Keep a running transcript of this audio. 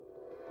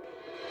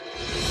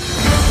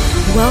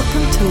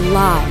Welcome to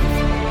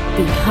Live,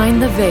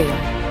 Behind the Veil,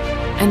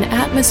 an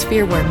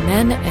atmosphere where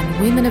men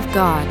and women of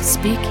God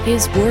speak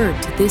His word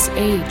to this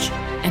age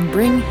and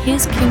bring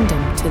His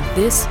kingdom to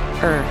this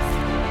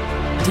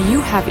earth. Do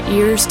you have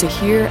ears to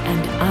hear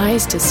and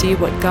eyes to see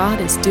what God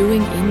is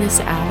doing in this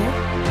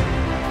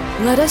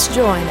hour? Let us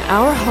join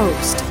our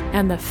host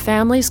and the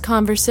family's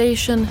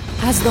conversation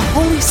as the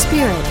Holy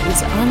Spirit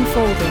is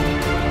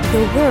unfolding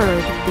the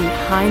Word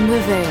behind the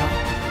veil.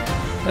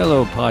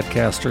 Hello,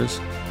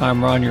 podcasters.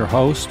 I'm Ron, your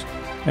host,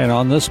 and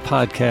on this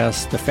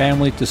podcast, the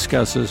family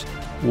discusses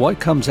what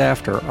comes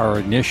after our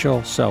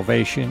initial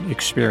salvation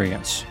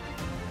experience.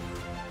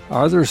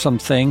 Are there some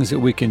things that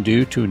we can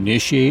do to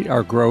initiate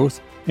our growth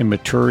and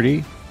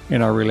maturity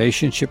in our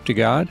relationship to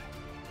God?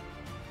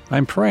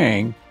 I'm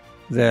praying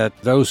that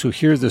those who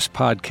hear this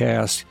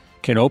podcast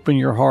can open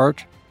your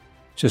heart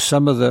to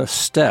some of the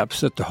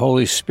steps that the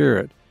Holy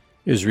Spirit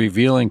is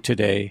revealing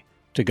today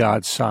to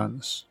God's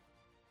sons.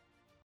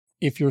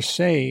 If you're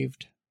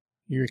saved,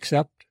 you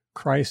accept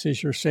Christ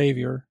as your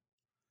Savior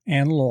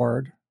and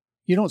Lord,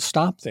 you don't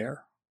stop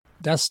there.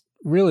 That's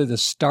really the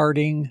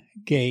starting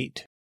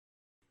gate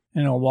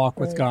in a walk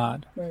with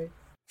God. Right.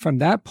 From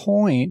that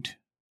point,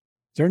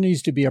 there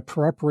needs to be a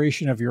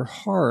preparation of your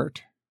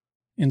heart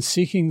in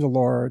seeking the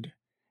Lord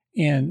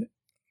and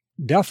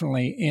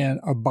definitely in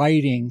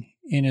abiding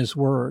in His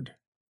Word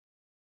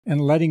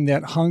and letting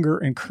that hunger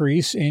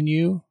increase in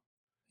you.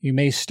 You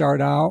may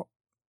start out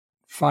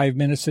 5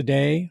 minutes a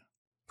day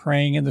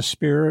praying in the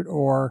Spirit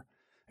or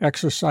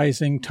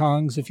exercising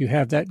tongues if you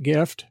have that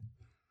gift.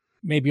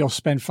 Maybe you'll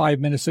spend 5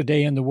 minutes a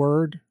day in the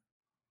Word.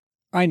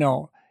 I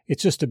know,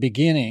 it's just a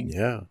beginning.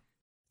 Yeah.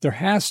 There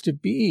has to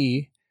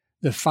be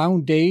the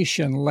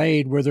foundation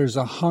laid where there's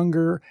a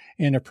hunger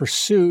and a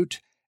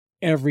pursuit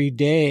every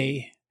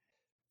day.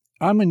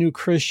 I'm a new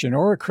Christian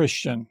or a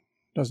Christian,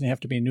 doesn't have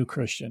to be a new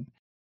Christian,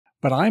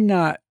 but I'm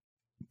not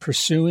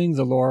pursuing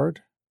the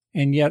Lord,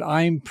 and yet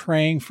I'm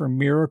praying for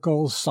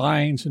miracles,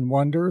 signs, and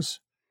wonders.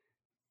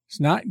 It's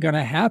not going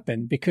to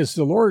happen because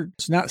the Lord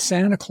is not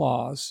Santa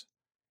Claus.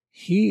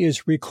 He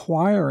is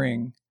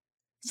requiring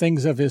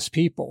things of His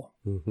people.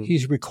 Mm-hmm.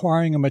 He's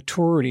requiring a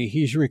maturity.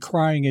 He's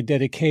requiring a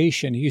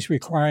dedication. He's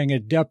requiring a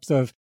depth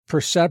of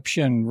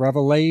perception,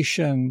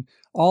 revelation,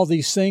 all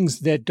these things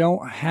that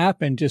don't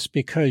happen just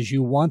because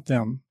you want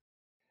them.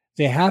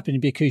 They happen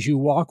because you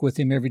walk with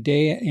Him every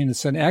day, and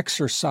it's an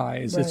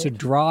exercise. Right. It's a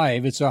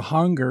drive. It's a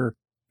hunger.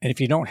 And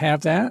if you don't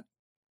have that,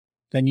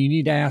 then you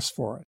need to ask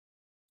for it.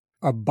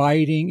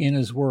 Abiding in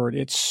His Word.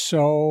 It's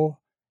so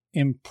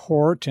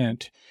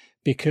important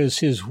because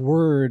His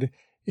Word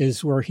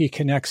is where He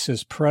connects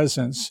His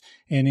presence.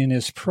 And in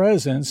His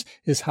presence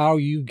is how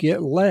you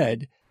get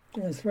led.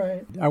 That's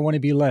right. I want to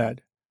be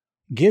led.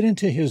 Get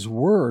into His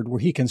Word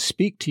where He can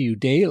speak to you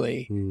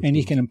daily and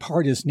He can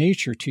impart His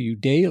nature to you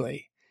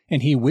daily.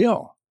 And He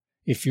will.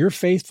 If you're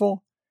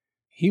faithful,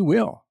 He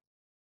will.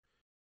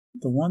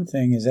 The one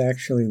thing is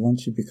actually,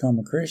 once you become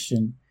a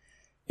Christian,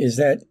 is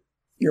that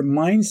your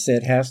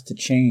mindset has to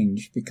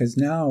change because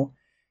now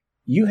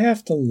you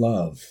have to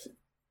love.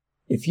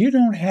 If you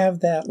don't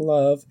have that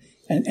love,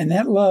 and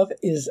that love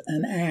is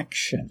an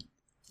action,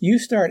 you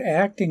start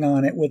acting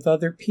on it with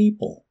other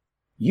people.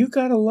 You've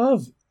got to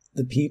love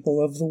the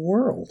people of the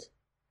world.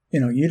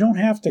 You don't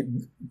have to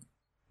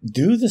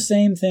do the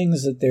same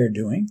things that they're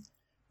doing,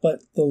 but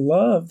the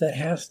love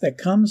that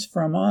comes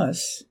from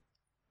us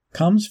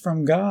comes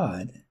from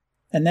God.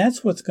 And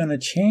that's what's going to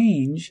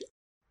change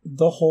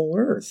the whole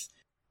earth.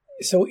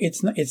 So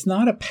it's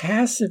not a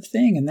passive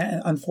thing, and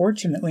that,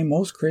 unfortunately,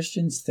 most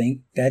Christians think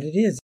that it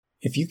is.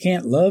 If you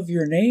can't love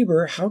your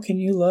neighbor, how can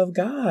you love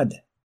God?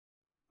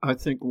 I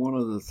think one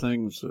of the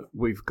things that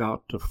we've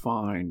got to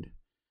find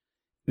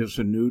is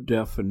a new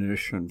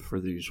definition for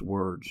these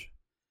words.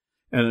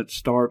 And it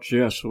starts,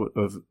 yes,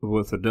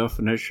 with a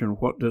definition.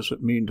 What does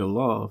it mean to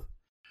love?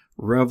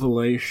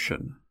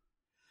 Revelation.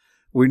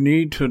 We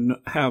need to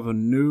have a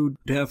new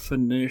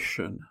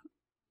definition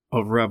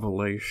of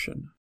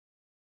revelation.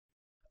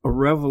 A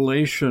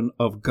revelation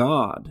of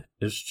God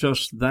is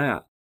just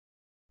that.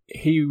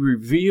 He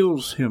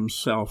reveals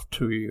Himself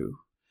to you.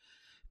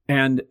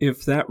 And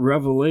if that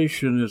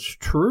revelation is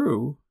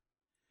true,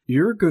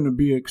 you're going to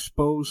be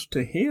exposed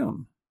to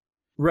Him.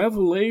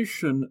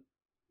 Revelation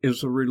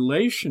is a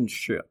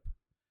relationship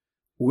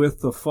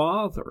with the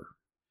Father.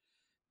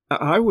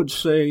 I would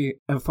say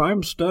if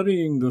I'm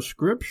studying the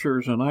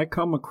Scriptures and I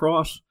come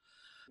across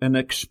an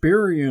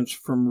experience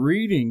from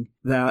reading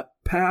that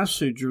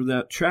passage or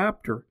that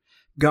chapter,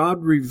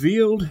 God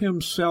revealed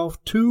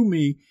Himself to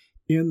me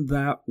in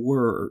that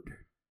word.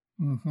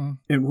 Mm-hmm.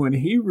 And when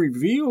He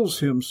reveals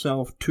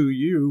Himself to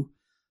you,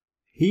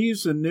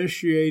 He's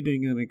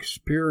initiating an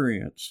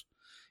experience.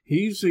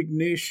 He's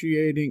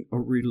initiating a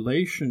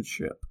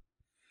relationship.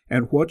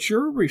 And what's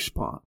your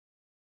response?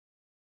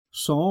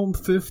 Psalm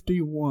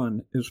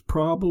 51 is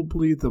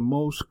probably the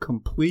most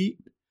complete,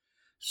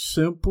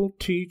 simple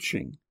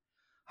teaching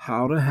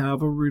how to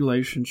have a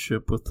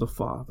relationship with the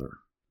Father.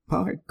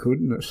 My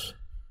goodness,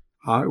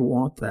 I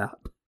want that.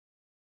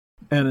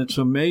 And it's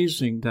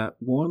amazing that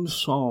one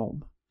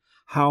psalm,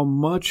 how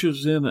much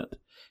is in it.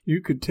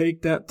 You could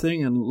take that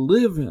thing and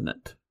live in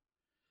it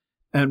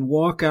and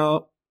walk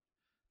out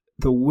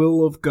the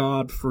will of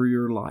God for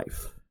your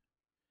life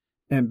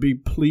and be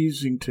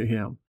pleasing to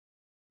Him.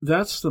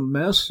 That's the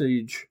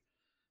message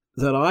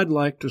that I'd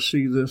like to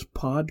see this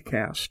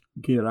podcast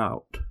get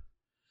out,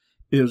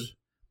 is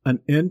an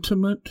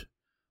intimate,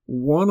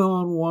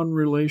 one-on-one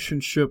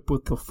relationship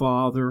with the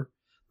Father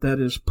that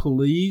is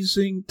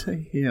pleasing to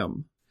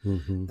Him,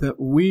 that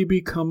we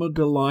become a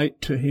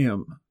delight to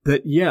Him,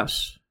 that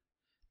yes,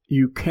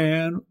 you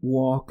can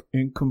walk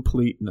in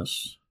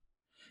completeness.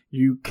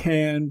 You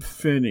can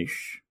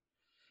finish.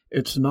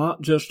 It's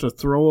not just to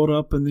throw it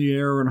up in the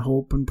air and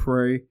hope and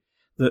pray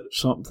that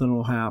something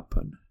will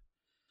happen.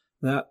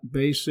 That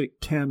basic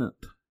tenet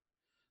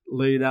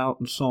laid out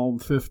in Psalm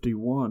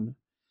 51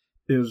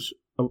 is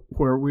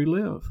where we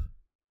live.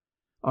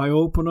 I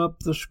open up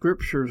the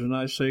scriptures and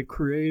I say,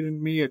 create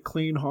in me a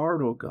clean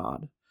heart, O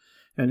God.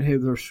 And hey,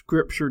 the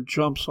scripture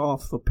jumps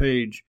off the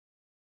page.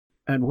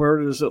 And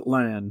where does it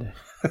land?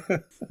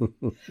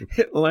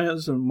 It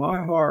lands in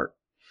my heart.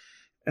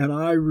 And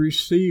I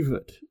receive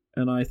it.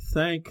 And I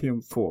thank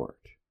Him for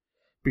it.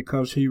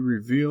 Because He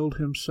revealed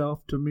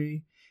Himself to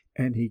me.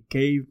 And He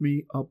gave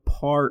me a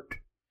part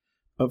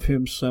of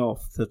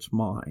Himself that's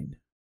mine.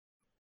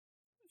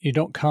 You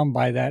don't come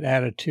by that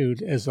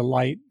attitude as a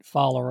light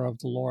follower of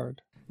the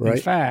Lord. Right.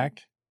 In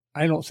fact,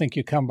 I don't think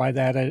you come by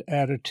that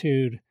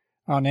attitude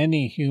on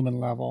any human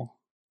level.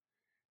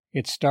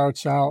 It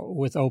starts out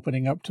with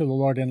opening up to the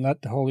Lord and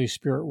let the Holy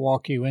Spirit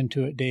walk you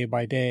into it day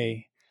by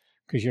day,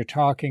 because you're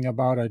talking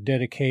about a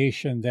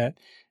dedication that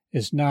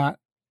is not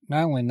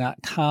only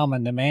not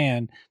common to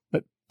man,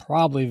 but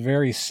probably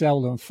very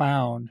seldom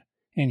found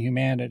in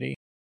humanity.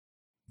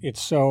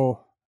 It's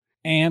so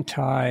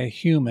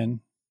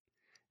anti-human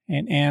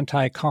and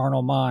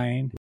anti-carnal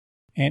mind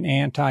and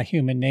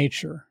anti-human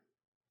nature.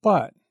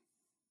 But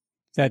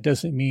that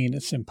doesn't mean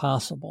it's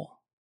impossible.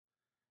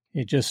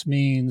 It just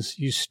means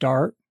you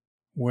start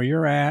where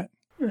you're at.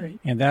 Right.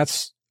 And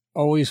that's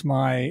always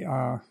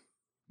my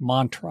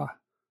mantra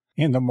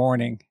in the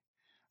morning.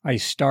 I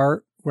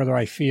start whether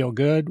I feel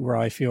good, where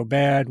I feel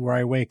bad, where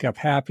I wake up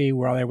happy,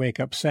 where I wake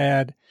up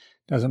sad.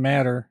 Doesn't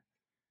matter.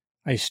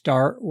 I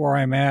start where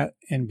I'm at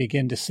and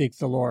begin to seek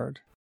the Lord.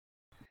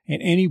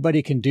 And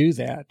anybody can do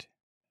that.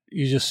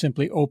 You just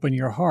simply open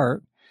your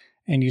heart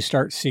and you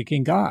start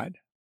seeking God.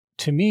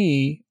 To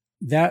me,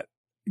 that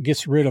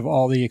gets rid of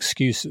all the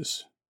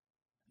excuses.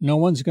 No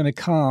one's going to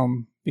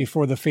come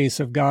before the face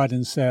of God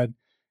and said,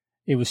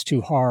 it was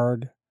too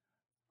hard,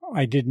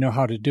 I didn't know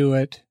how to do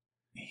it.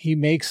 He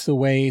makes the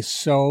way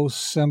so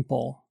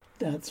simple.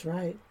 That's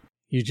right.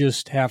 You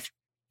just have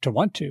to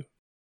want to.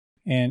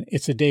 And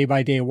it's a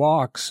day-by-day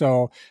walk,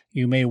 so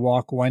you may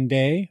walk one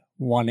day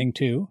wanting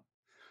to,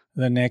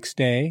 the next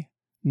day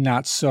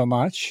not so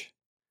much.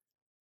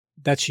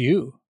 That's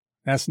you.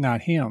 That's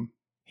not Him.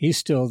 He's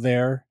still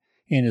there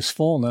in His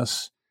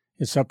fullness.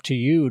 It's up to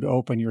you to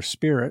open your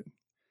spirit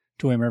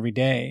to Him every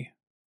day.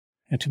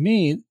 And to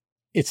me,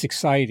 it's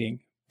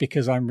exciting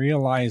because I'm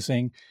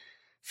realizing,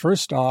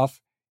 first off,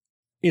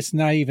 it's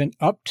not even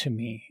up to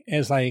me.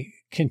 As I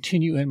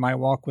continue in my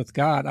walk with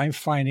God, I'm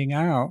finding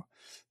out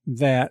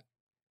that,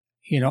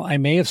 I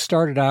may have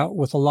started out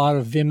with a lot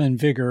of vim and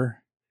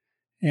vigor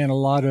and a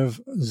lot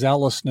of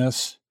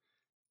zealousness.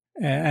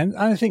 And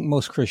I think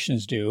most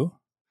Christians do.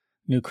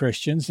 New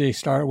Christians, they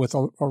start with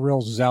a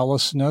real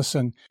zealousness,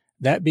 and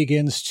that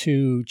begins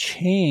to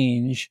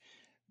change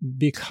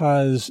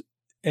because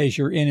as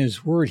you're in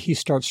His Word, He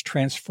starts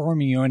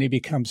transforming you and it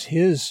becomes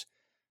His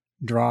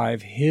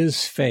drive,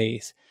 His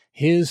faith,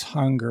 His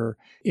hunger.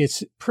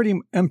 It's pretty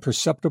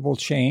imperceptible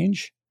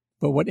change,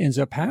 but what ends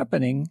up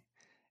happening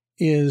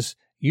is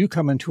you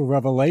come into a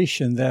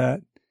revelation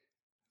that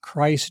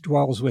Christ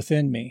dwells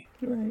within me.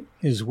 Right.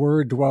 His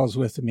Word dwells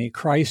within me.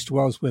 Christ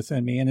dwells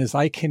within me. And as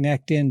I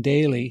connect in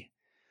daily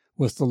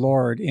with the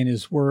Lord in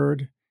His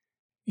Word,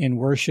 in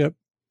worship,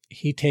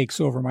 He takes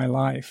over my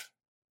life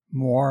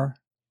more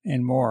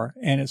and more.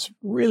 And it's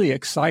really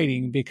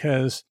exciting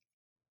because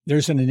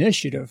there's an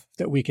initiative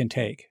that we can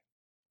take.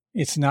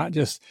 It's not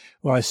just,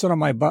 well, I sit on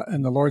my butt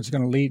and the Lord's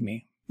going to lead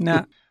me.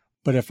 Nah.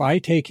 But if I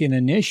take an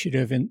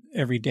initiative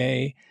every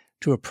day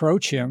to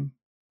approach Him,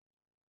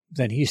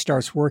 then He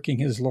starts working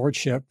His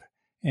Lordship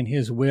and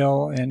His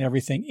will and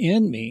everything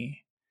in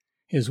me,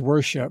 His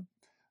worship,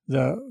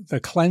 the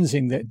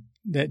cleansing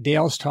that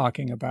Dale's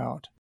talking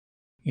about.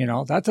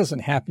 That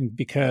doesn't happen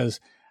because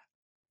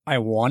I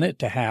want it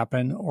to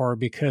happen or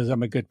because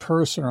I'm a good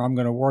person or I'm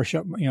going to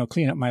worship,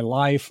 clean up my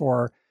life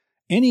or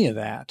any of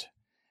that.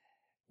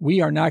 We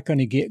are not going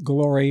to get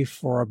glory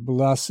for a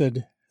blessed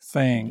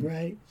thing.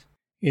 Right.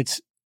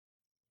 It's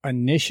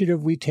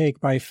initiative we take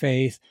by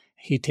faith.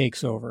 He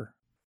takes over.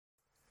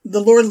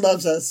 The Lord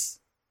loves us,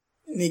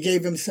 and He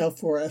gave Himself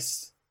for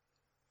us.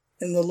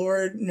 And the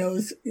Lord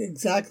knows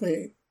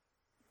exactly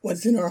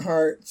what's in our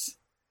hearts.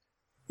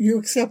 You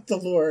accept the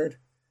Lord,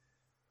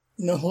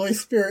 and the Holy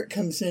Spirit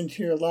comes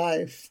into your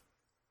life.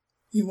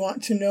 You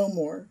want to know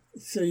more.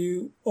 So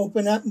you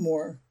open up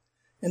more.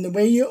 And the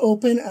way you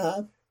open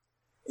up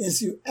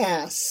is you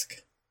ask.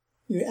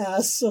 You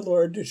ask the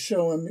Lord to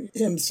show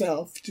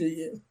himself to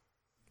you.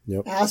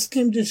 Yep. Ask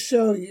him to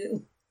show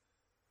you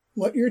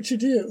what you're to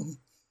do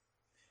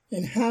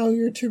and how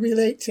you're to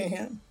relate to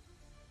him.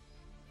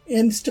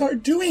 And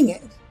start doing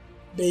it.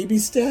 Baby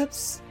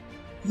steps,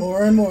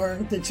 more and more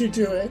that you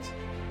do it,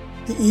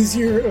 the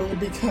easier it will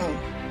become.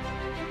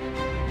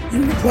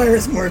 It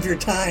requires more of your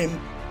time,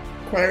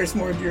 requires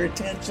more of your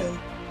attention,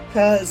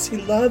 because he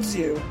loves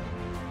you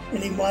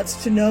and he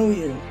wants to know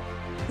you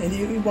and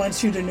he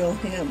wants you to know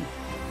him.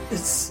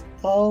 It's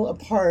all a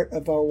part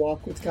of our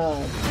walk with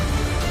God.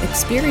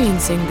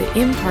 Experiencing the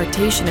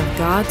impartation of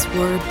God's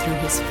Word through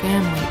His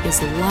family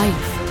is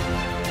life.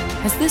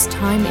 Has this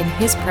time in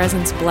His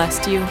presence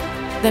blessed you?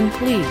 Then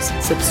please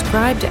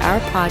subscribe to our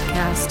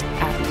podcast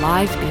at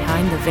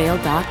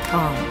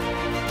livebehindtheveil.com.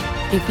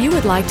 If you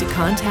would like to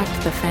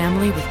contact the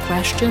family with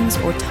questions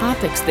or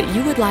topics that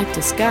you would like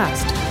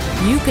discussed,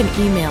 you can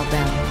email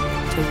them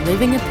to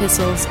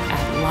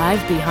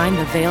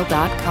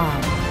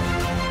livingepistles@livebehindtheveil.com.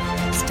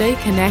 Stay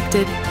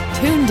connected,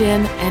 tuned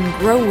in, and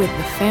grow with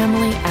the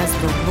family as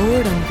the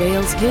Lord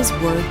unveils His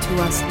Word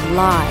to us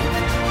live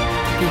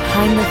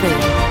behind the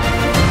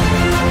veil.